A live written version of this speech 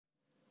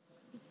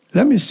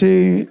Let me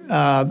say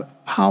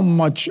how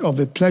much of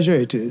a pleasure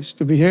it is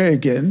to be here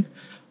again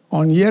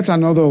on yet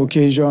another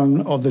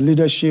occasion of the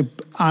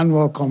Leadership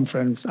Annual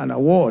Conference and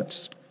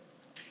Awards.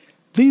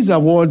 These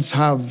awards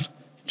have,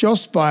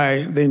 just by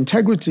the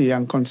integrity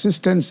and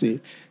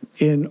consistency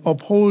in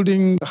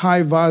upholding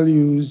high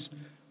values,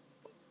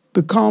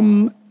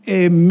 become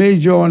a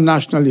major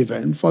national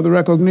event for the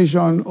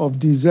recognition of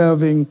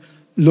deserving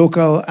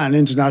local and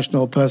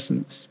international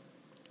persons.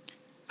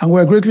 And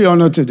we're greatly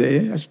honored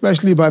today,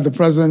 especially by the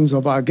presence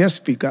of our guest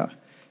speaker,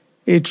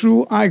 a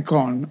true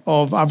icon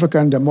of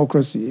African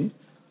democracy,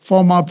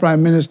 former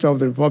Prime Minister of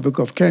the Republic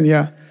of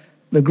Kenya,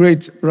 the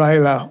great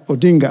Raila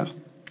Odinga.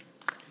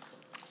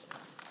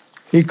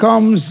 He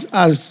comes,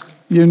 as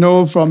you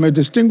know, from a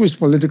distinguished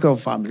political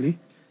family.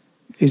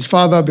 His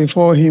father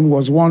before him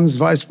was once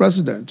Vice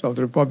President of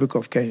the Republic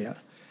of Kenya.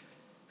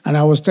 And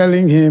I was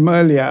telling him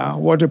earlier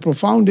what a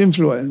profound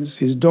influence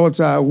his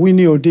daughter,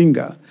 Winnie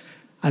Odinga,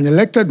 an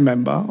elected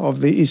member of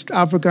the East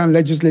African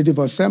Legislative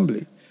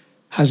Assembly,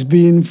 has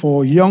been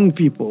for young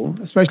people,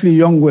 especially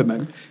young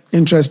women,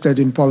 interested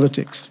in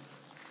politics.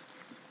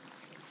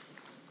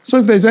 So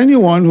if there's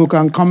anyone who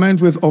can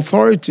comment with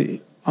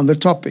authority on the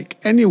topic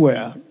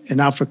anywhere in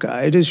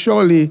Africa, it is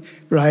surely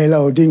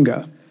Raila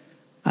Odinga.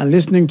 And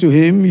listening to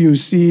him, you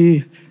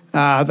see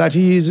that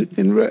he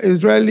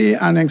is really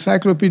an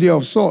encyclopedia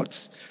of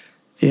sorts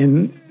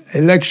in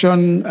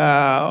election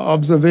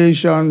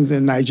observations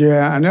in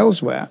Nigeria and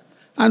elsewhere,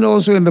 and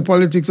also in the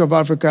politics of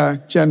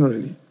Africa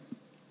generally.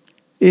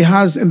 He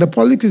has, in the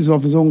politics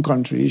of his own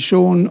country,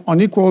 shown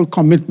unequaled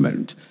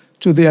commitment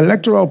to the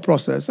electoral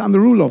process and the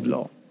rule of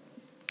law,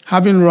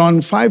 having run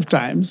 5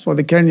 times for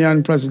the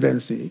Kenyan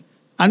presidency,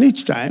 and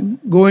each time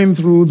going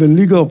through the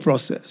legal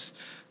process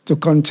to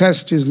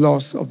contest his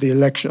loss of the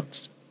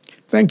elections.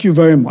 Thank you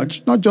very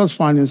much, not just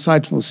for an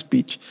insightful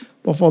speech,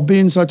 but for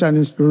being such an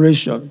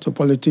inspiration to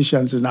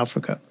politicians in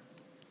Africa.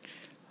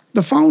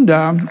 The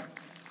founder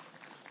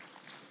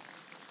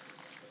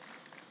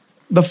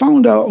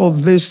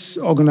of this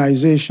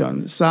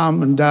organization,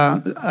 Sam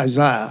Nda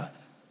Isaiah,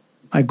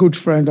 my good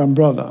friend and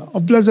brother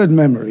of blessed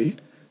memory,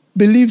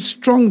 believes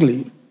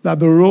strongly that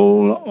the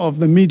role of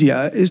the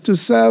media is to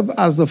serve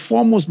as the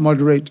foremost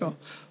moderator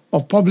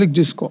of public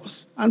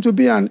discourse and to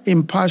be an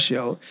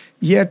impartial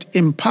yet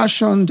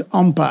impassioned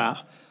umpire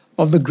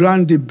of the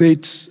grand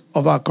debates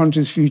of our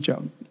country's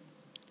future.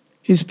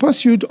 His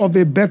pursuit of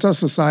a better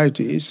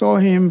society saw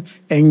him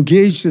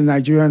engaged in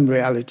Nigerian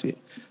reality,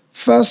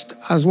 first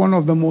as one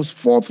of the most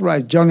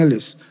forthright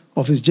journalists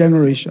of his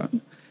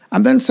generation,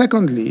 and then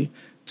secondly,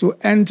 to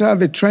enter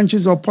the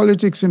trenches of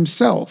politics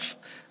himself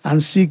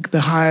and seek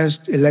the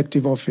highest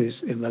elective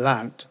office in the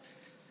land.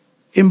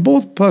 In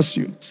both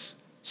pursuits,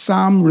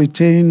 Sam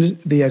retained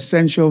the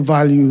essential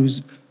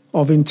values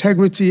of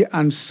integrity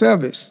and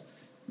service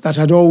that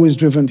had always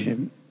driven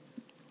him.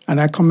 And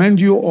I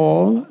commend you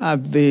all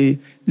at the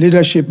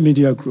Leadership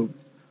Media Group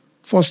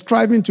for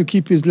striving to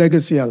keep his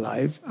legacy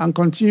alive and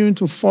continuing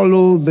to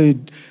follow the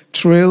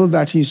trail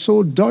that he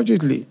so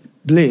doggedly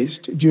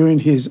blazed during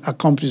his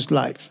accomplished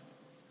life.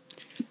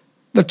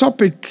 The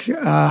topic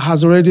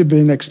has already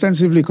been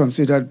extensively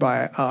considered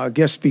by our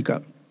guest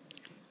speaker,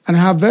 and I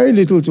have very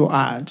little to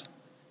add,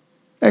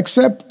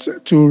 except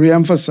to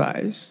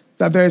reemphasize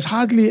that there is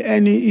hardly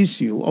any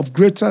issue of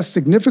greater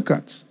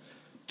significance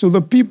to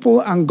the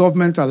people and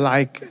government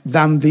alike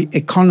than the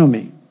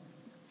economy.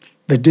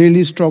 The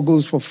daily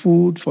struggles for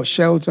food, for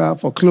shelter,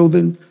 for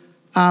clothing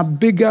are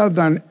bigger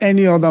than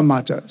any other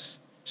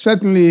matters.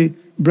 Certainly,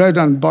 bread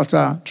and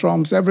butter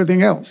trumps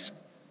everything else.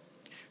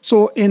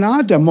 So in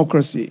our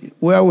democracy,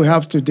 where we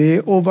have today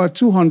over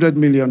 200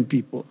 million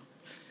people,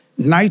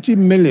 90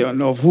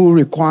 million of who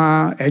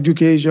require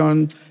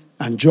education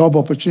and job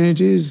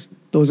opportunities,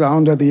 those are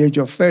under the age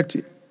of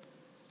 30,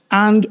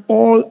 and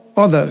all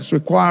others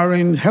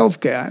requiring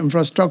healthcare,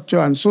 infrastructure,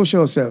 and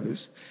social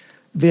service,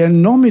 the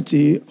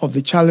enormity of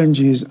the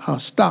challenges are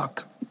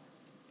stark.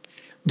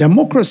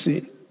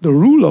 Democracy, the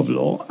rule of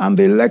law, and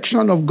the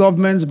election of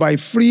governments by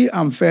free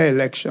and fair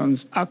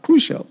elections are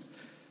crucial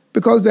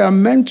because they are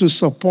meant to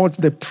support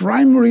the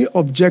primary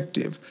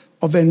objective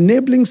of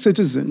enabling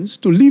citizens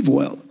to live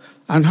well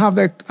and have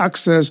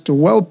access to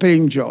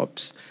well-paying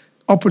jobs,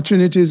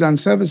 opportunities, and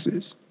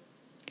services.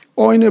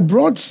 Or in a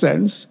broad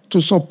sense,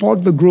 to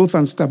support the growth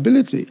and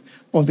stability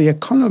of the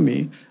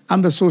economy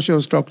and the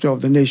social structure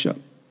of the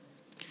nation.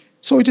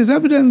 So it is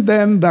evident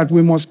then that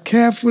we must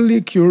carefully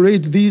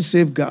curate these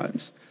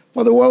safeguards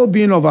for the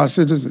well-being of our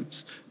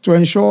citizens to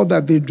ensure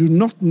that they do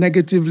not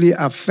negatively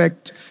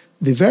affect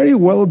the very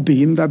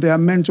well-being that they are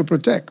meant to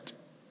protect,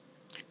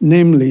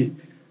 namely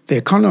the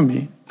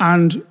economy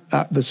and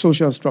the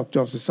social structure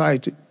of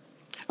society.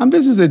 And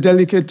this is a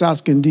delicate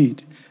task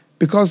indeed,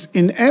 because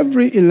in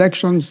every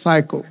election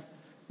cycle,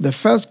 the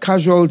first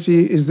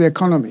casualty is the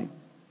economy.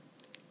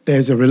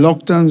 There's a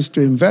reluctance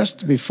to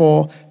invest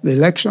before the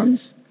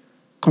elections.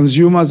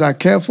 Consumers are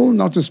careful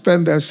not to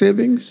spend their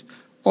savings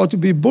or to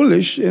be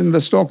bullish in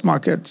the stock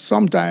market,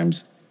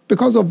 sometimes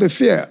because of the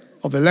fear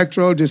of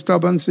electoral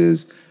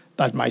disturbances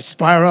that might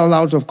spiral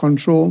out of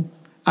control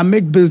and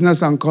make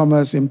business and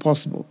commerce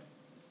impossible.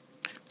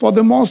 For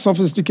the more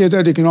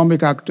sophisticated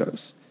economic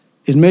actors,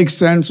 it makes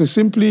sense to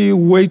simply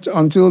wait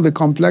until the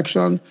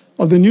complexion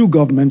of the new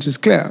government is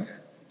clear.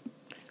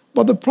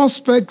 But the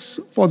prospects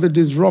for the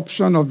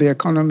disruption of the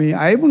economy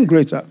are even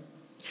greater,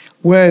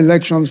 where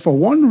elections, for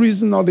one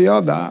reason or the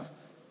other,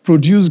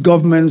 produce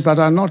governments that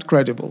are not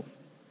credible.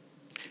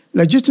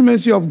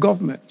 Legitimacy of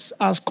governments,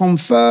 as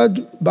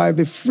conferred by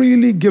the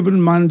freely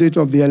given mandate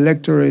of the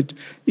electorate,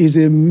 is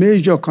a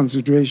major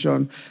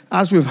consideration,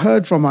 as we've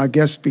heard from our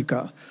guest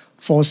speaker,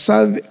 for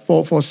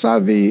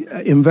savvy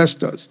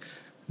investors,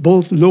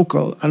 both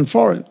local and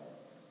foreign.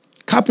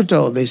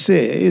 Capital, they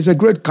say, is a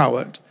great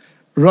coward,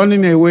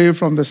 running away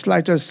from the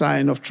slightest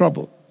sign of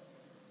trouble.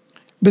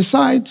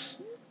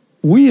 Besides,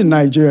 we in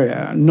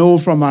Nigeria know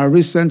from our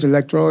recent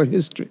electoral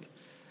history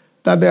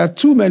that there are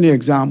too many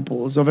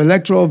examples of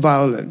electoral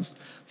violence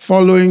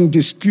following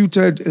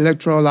disputed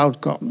electoral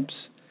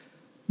outcomes.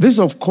 This,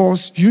 of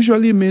course,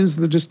 usually means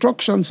the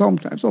destruction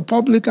sometimes of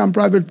public and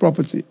private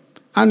property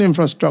and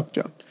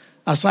infrastructure,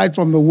 aside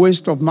from the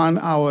waste of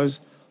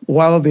man-hours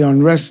while the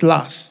unrest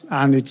lasts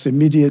and its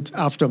immediate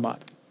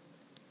aftermath.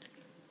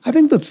 I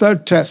think the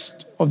third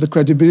test of the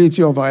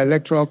credibility of our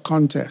electoral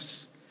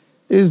contests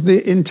is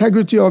the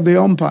integrity of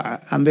the umpire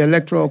and the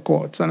electoral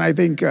courts. And I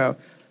think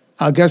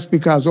our guest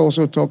speaker has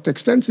also talked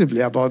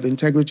extensively about the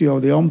integrity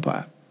of the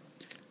umpire.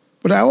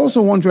 But I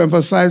also want to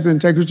emphasize the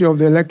integrity of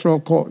the electoral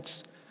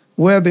courts.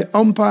 Where the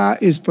umpire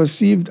is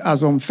perceived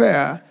as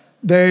unfair,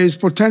 there is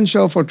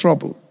potential for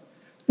trouble.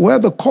 Where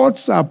the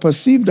courts are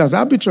perceived as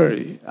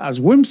arbitrary,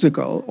 as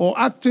whimsical, or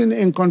acting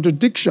in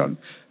contradiction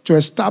to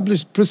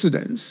established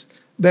precedents,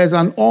 there's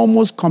an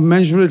almost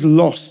commensurate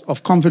loss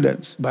of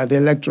confidence by the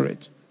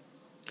electorate.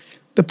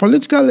 The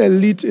political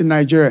elite in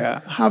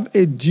Nigeria have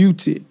a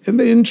duty in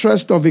the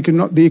interest of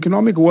the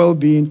economic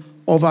well-being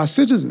of our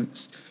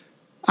citizens,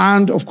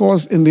 and of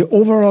course in the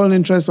overall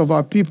interest of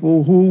our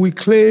people who we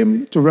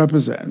claim to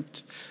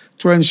represent,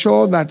 to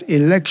ensure that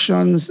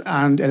elections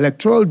and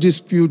electoral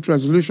dispute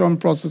resolution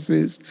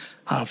processes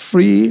are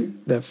free,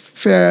 they're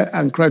fair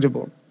and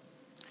credible.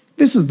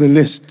 This is the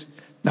list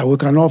that we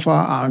can offer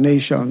our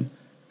nation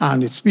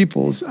and its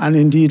peoples, and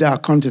indeed our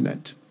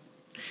continent.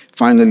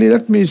 Finally,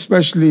 let me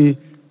especially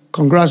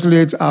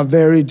congratulate our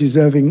very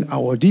deserving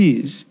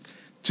awardees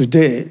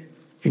today,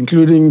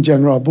 including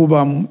General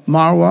Buba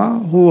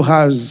Marwa, who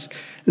has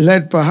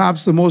led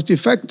perhaps the most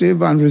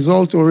effective and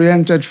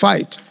result-oriented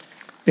fight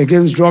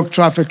against drug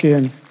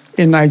trafficking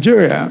in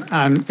Nigeria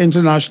and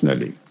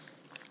internationally.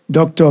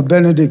 Dr.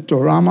 Benedict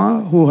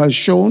Orama, who has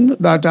shown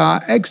that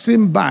our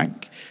Exim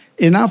Bank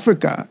in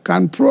Africa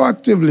can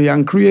proactively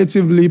and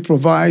creatively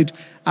provide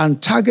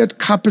and target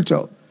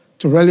capital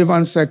to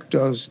relevant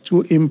sectors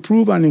to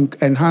improve and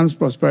enhance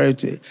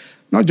prosperity,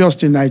 not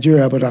just in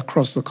Nigeria, but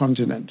across the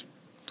continent.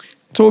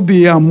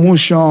 Toby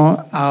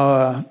Amushan,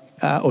 our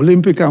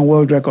Olympic and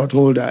world record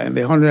holder in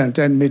the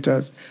 110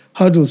 meters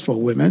hurdles for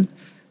women,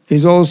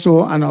 is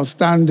also an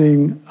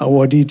outstanding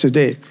awardee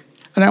today.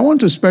 And I want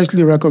to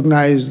especially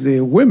recognize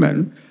the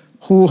women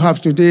who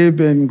have today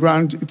been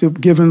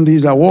given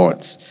these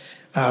awards,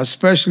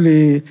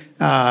 especially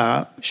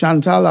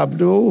Chantal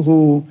Abdul,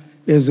 who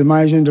is the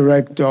managing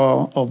director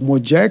of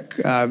Mojek,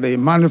 the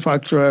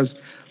manufacturers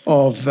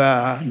of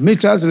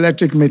meters,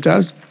 electric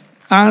meters,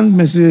 and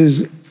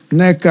Mrs.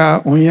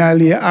 Neka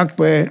Onyali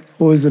Akpe,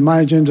 who is the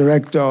managing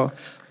director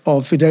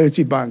of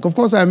Fidelity Bank. Of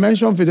course, I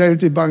mentioned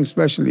Fidelity Bank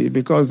especially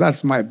because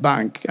that's my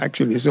bank,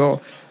 actually.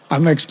 So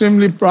I'm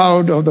extremely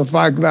proud of the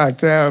fact that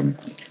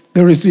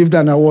they received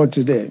an award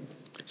today.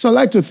 So I'd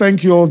like to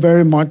thank you all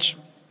very much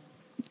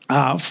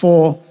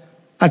for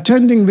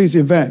attending this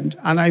event.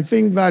 And I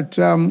think that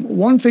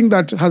one thing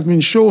that has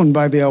been shown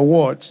by the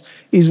awards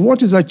is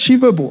what is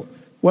achievable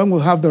when we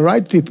have the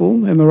right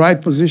people in the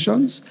right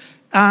positions,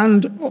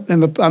 and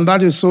that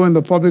is so in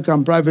the public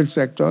and private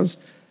sectors,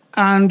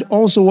 and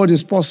also what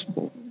is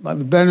possible by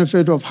the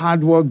benefit of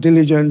hard work,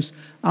 diligence,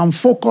 and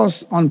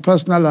focus on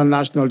personal and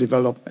national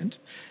development.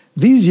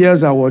 These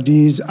year's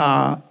awardees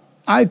are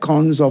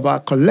icons of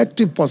our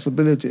collective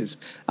possibilities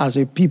as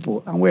a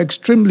people, and we're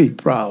extremely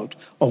proud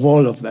of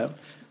all of them.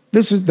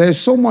 There's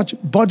so much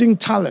budding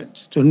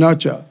talent to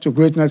nurture to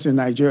greatness in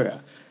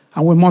Nigeria,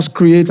 and we must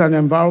create an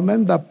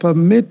environment that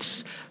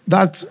permits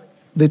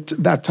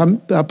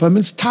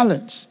permits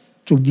talents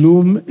to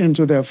bloom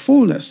into their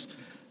fullness.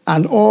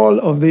 And all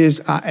of these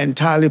are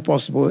entirely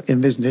possible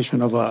in this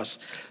nation of ours.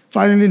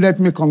 Finally, let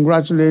me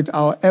congratulate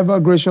our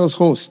ever-gracious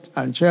host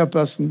and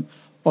chairperson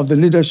of the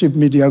Leadership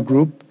Media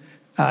Group,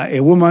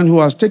 a woman who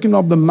has taken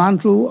up the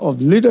mantle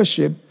of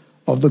leadership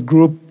of the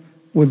group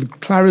with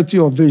clarity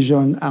of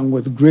vision and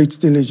with great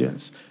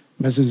diligence,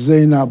 Mrs.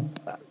 Zainab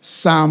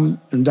Sam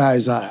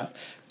Ndaiziah.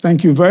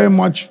 Thank you very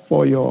much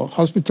for your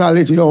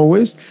hospitality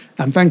always,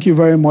 and thank you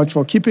very much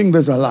for keeping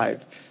this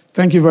alive.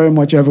 Thank you very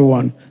much,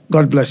 everyone.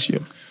 God bless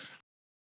you.